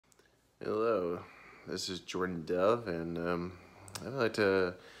Hello, this is Jordan Dove, and I'd like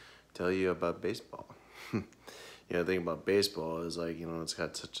to tell you about baseball. The thing about baseball is it's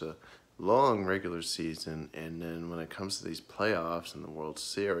got such a long regular season, and then when it comes to these playoffs and the World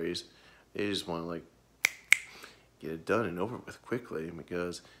Series, they just want to get it done and over with quickly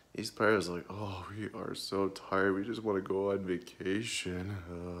because these players are like, oh, we are so tired, we just want to go on vacation.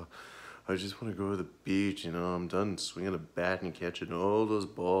 I just want to go to the beach, I'm done swinging a bat and catching all those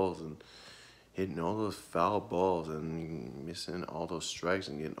balls and hitting all those foul balls and missing all those strikes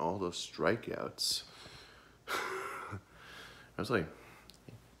and getting all those strikeouts. I was like,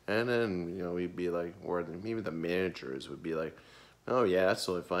 and then, we'd be like, or maybe the managers would be like, oh yeah, that's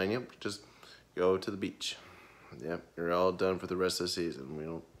totally fine. Yep, just go to the beach. Yep, you're all done for the rest of the season. We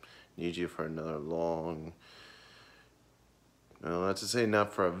don't need you for another long, well, not to say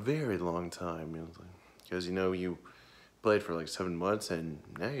not for a very long time, because you played for like 7 months and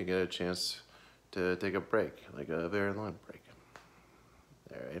now you get a chance to take a break, like a very long break.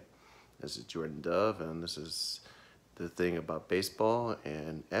 All right, this is Jordan Dove, and this is the thing about baseball.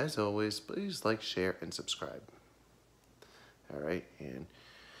 And as always, please like, share, and subscribe. All right, and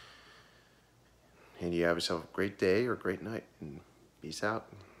you have yourself a great day or great night, and peace out.